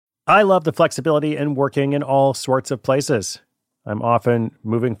I love the flexibility in working in all sorts of places. I'm often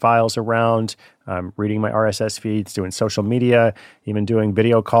moving files around, reading my RSS feeds, doing social media, even doing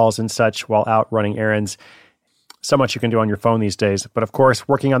video calls and such while out running errands. So much you can do on your phone these days. But of course,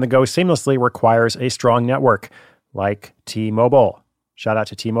 working on the go seamlessly requires a strong network, like T-Mobile. Shout out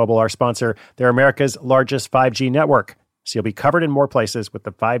to T-Mobile, our sponsor. They're America's largest 5G network, so you'll be covered in more places with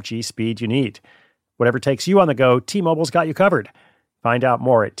the 5G speed you need. Whatever takes you on the go, T-Mobile's got you covered. Find out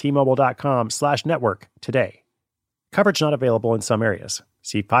more at T-Mobile.com/network today. Coverage not available in some areas.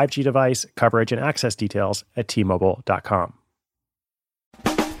 See 5G device, coverage, and access details at T-Mobile.com.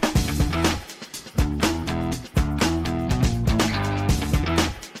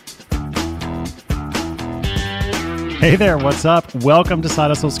 Hey there, what's up? Welcome to Side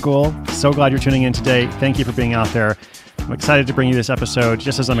Hustle School. So glad you're tuning in today. Thank you for being out there. I'm excited to bring you this episode,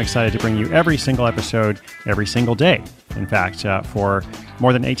 just as I'm excited to bring you every single episode, every single day. In fact, for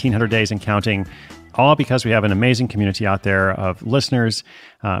more than 1,800 days and counting, all because we have an amazing community out there of listeners,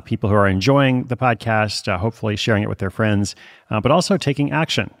 people who are enjoying the podcast, hopefully sharing it with their friends, but also taking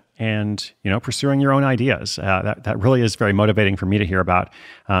action and, pursuing your own ideas. That really is very motivating for me to hear about.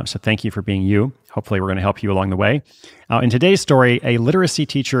 So thank you for being you. Hopefully we're going to help you along the way. In today's story, a literacy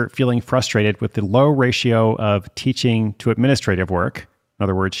teacher feeling frustrated with the low ratio of teaching to administrative work. In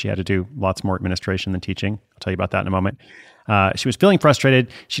other words, she had to do lots more administration than teaching. I'll tell you about that in a moment. She was feeling frustrated.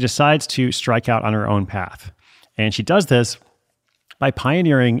 She decides to strike out on her own path. And she does this by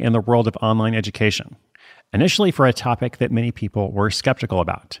pioneering in the world of online education, initially for a topic that many people were skeptical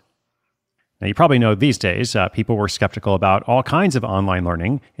about. Now, you probably know these days, people were skeptical about all kinds of online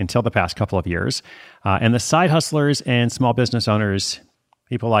learning until the past couple of years. And the side hustlers and small business owners,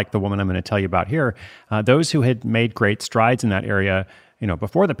 people like the woman I'm going to tell you about here, those who had made great strides in that area,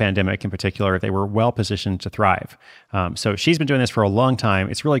 before the pandemic in particular, they were well positioned to thrive. So she's been doing this for a long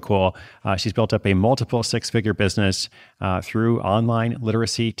time. It's really cool. She's built up a multiple six-figure business through online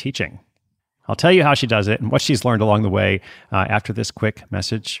literacy teaching. I'll tell you how she does it and what she's learned along the way after this quick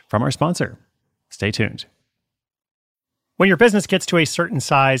message from our sponsor. Stay tuned. When your business gets to a certain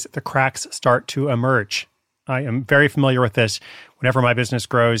size, the cracks start to emerge. I am very familiar with this. Whenever my business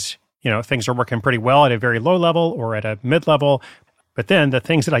grows, things are working pretty well at a very low level or at a mid-level. But then the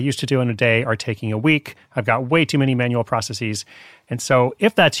things that I used to do in a day are taking a week. I've got way too many manual processes. And so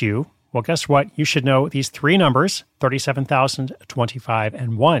if that's you, well, guess what? You should know these three numbers, 37,000, 25,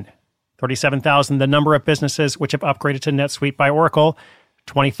 and 1. 37,000, the number of businesses which have upgraded to NetSuite by Oracle.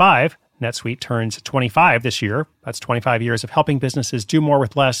 25, NetSuite turns 25 this year. That's 25 years of helping businesses do more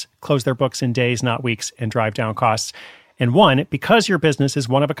with less, close their books in days, not weeks, and drive down costs. And 1, because your business is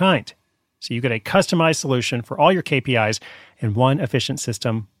one of a kind. So you get a customized solution for all your KPIs in one efficient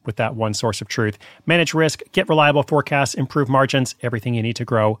system with that one source of truth. Manage risk, get reliable forecasts, improve margins, everything you need to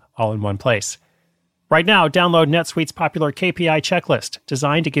grow all in one place. Right now, download NetSuite's popular KPI checklist,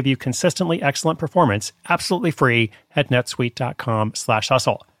 designed to give you consistently excellent performance, absolutely free at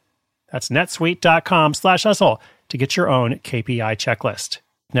netsuite.com/hustle. That's netsuite.com/hustle to get your own KPI checklist.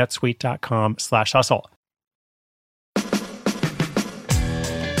 netsuite.com/hustle.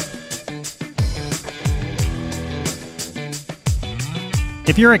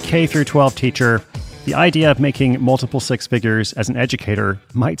 If you're a K through 12 teacher, the idea of making multiple six figures as an educator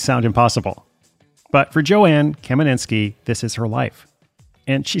might sound impossible. But for Joanne Kamenensky, this is her life.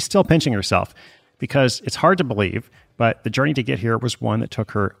 And she's still pinching herself because it's hard to believe, but the journey to get here was one that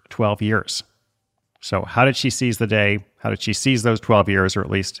took her 12 years. So how did she seize the day? How did she seize those 12 years, or at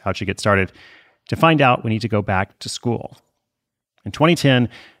least how'd she get started? To find out, we need to go back to school. In 2010,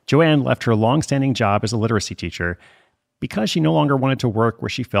 Joanne left her long-standing job as a literacy teacher because she no longer wanted to work where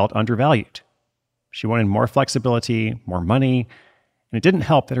she felt undervalued. She wanted more flexibility, more money, and it didn't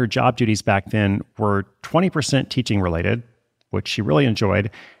help that her job duties back then were 20% teaching related, which she really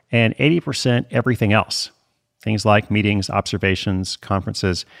enjoyed, and 80% everything else. Things like meetings, observations,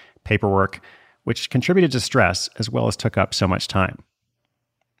 conferences, paperwork, which contributed to stress as well as took up so much time.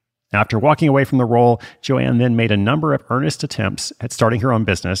 After walking away from the role, Joanne then made a number of earnest attempts at starting her own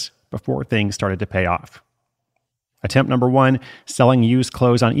business before things started to pay off. Attempt number 1, selling used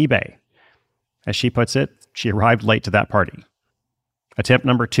clothes on eBay. As she puts it, she arrived late to that party. Attempt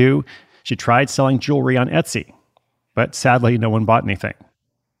number 2, she tried selling jewelry on Etsy, but sadly no one bought anything.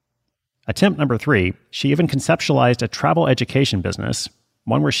 Attempt number 3, she even conceptualized a travel education business,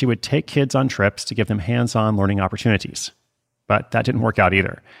 one where she would take kids on trips to give them hands-on learning opportunities. But that didn't work out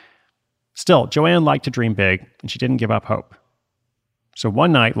either. Still, Joanne liked to dream big, and she didn't give up hope. So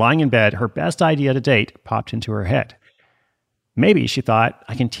one night, lying in bed, her best idea to date popped into her head. Maybe, she thought,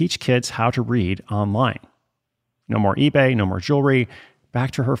 I can teach kids how to read online. No more eBay, no more jewelry,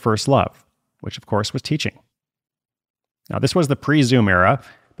 back to her first love, which of course was teaching. Now, this was the pre-Zoom era,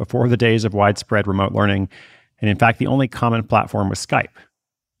 before the days of widespread remote learning, and in fact, the only common platform was Skype.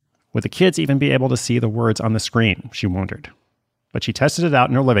 Would the kids even be able to see the words on the screen, she wondered. But she tested it out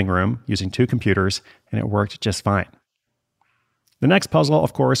in her living room using 2 computers, and it worked just fine. The next puzzle,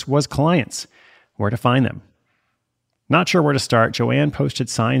 of course, was clients. Where to find them? Not sure where to start, Joanne posted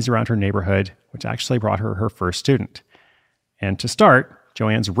signs around her neighborhood, which actually brought her her first student. And to start,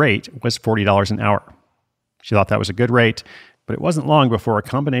 Joanne's rate was $40 an hour. She thought that was a good rate, but it wasn't long before a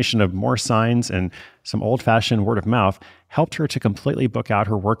combination of more signs and some old-fashioned word of mouth helped her to completely book out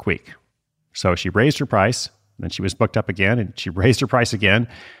her work week. So she raised her price, then she was booked up again, and she raised her price again,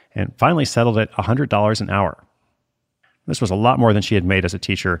 and finally settled at $100 an hour. This was a lot more than she had made as a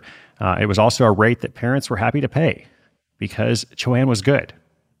teacher. It was also a rate that parents were happy to pay because Joanne was good.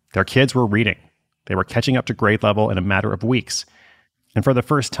 Their kids were reading. They were catching up to grade level in a matter of weeks. And for the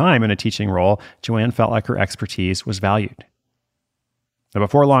first time in a teaching role, Joanne felt like her expertise was valued. Now,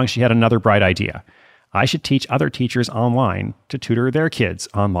 before long, she had another bright idea. I should teach other teachers online to tutor their kids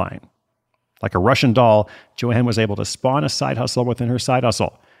online. Like a Russian doll, Joanne was able to spawn a side hustle within her side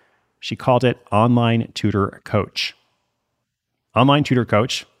hustle. She called it Online Tutor Coach. Online Tutor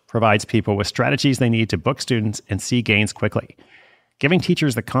Coach provides people with strategies they need to book students and see gains quickly, giving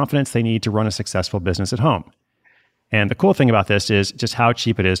teachers the confidence they need to run a successful business at home. And the cool thing about this is just how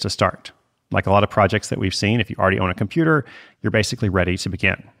cheap it is to start. Like a lot of projects that we've seen, if you already own a computer, you're basically ready to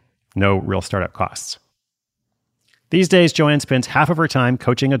begin. No real startup costs. These days, Joanne spends half of her time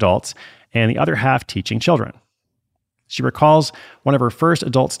coaching adults and the other half teaching children. She recalls one of her first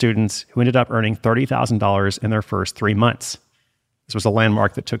adult students who ended up earning $30,000 in their first 3 months. This was a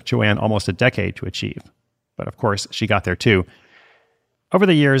landmark that took Joanne almost a decade to achieve. But of course, she got there too. Over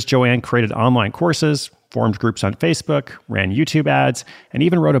the years, Joanne created online courses, formed groups on Facebook, ran YouTube ads, and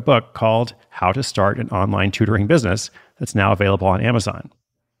even wrote a book called How to Start an Online Tutoring Business that's now available on Amazon.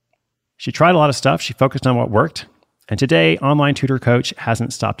 She tried a lot of stuff. She focused on what worked. And today, Online Tutor Coach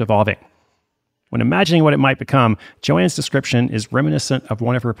hasn't stopped evolving. When imagining what it might become, Joanne's description is reminiscent of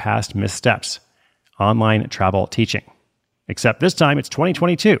one of her past missteps: online travel teaching. Except this time it's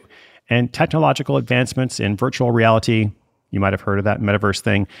 2022, and technological advancements in virtual reality, you might have heard of that metaverse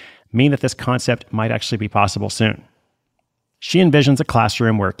thing, mean that this concept might actually be possible soon. She envisions a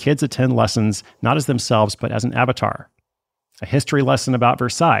classroom where kids attend lessons not as themselves, but as an avatar. A history lesson about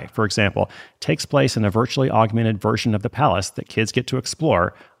Versailles, for example, takes place in a virtually augmented version of the palace that kids get to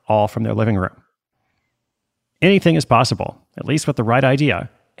explore, all from their living room. Anything is possible, at least with the right idea,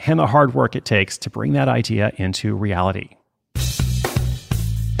 and the hard work it takes to bring that idea into reality.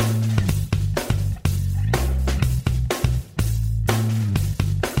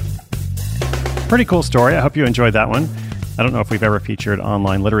 Pretty cool story. I hope you enjoyed that one. I don't know if we've ever featured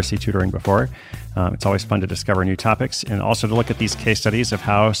online literacy tutoring before. It's always fun to discover new topics and also to look at these case studies of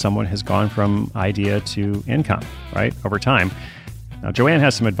how someone has gone from idea to income, right, over time. Now, Joanne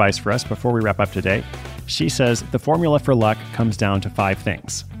has some advice for us before we wrap up today. She says the formula for luck comes down to 5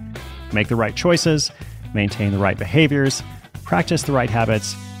 things. Make the right choices, maintain the right behaviors, practice the right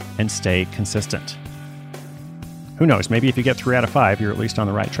habits, and stay consistent. Who knows, maybe if you get 3 out of 5, you're at least on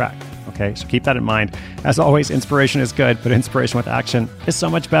the right track. Okay, so keep that in mind. As always, inspiration is good, but inspiration with action is so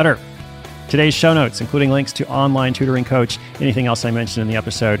much better. Today's show notes, including links to Online Tutoring Coach, anything else I mentioned in the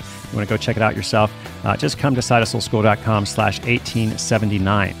episode, you want to go check it out yourself, just come to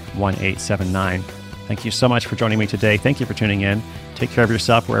sidehustleschool.com/1879, 1879. Thank you so much for joining me today. Thank you for tuning in. Take care of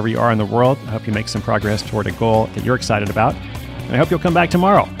yourself wherever you are in the world. I hope you make some progress toward a goal that you're excited about. And I hope you'll come back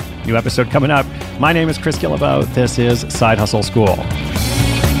tomorrow. New episode coming up. My name is Chris Guillebeau. This is Side Hustle School.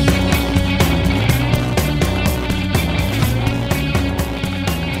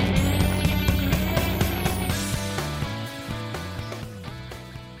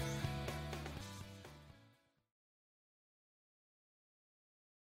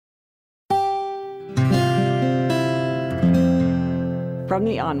 From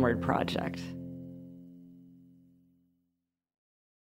the Onward Project.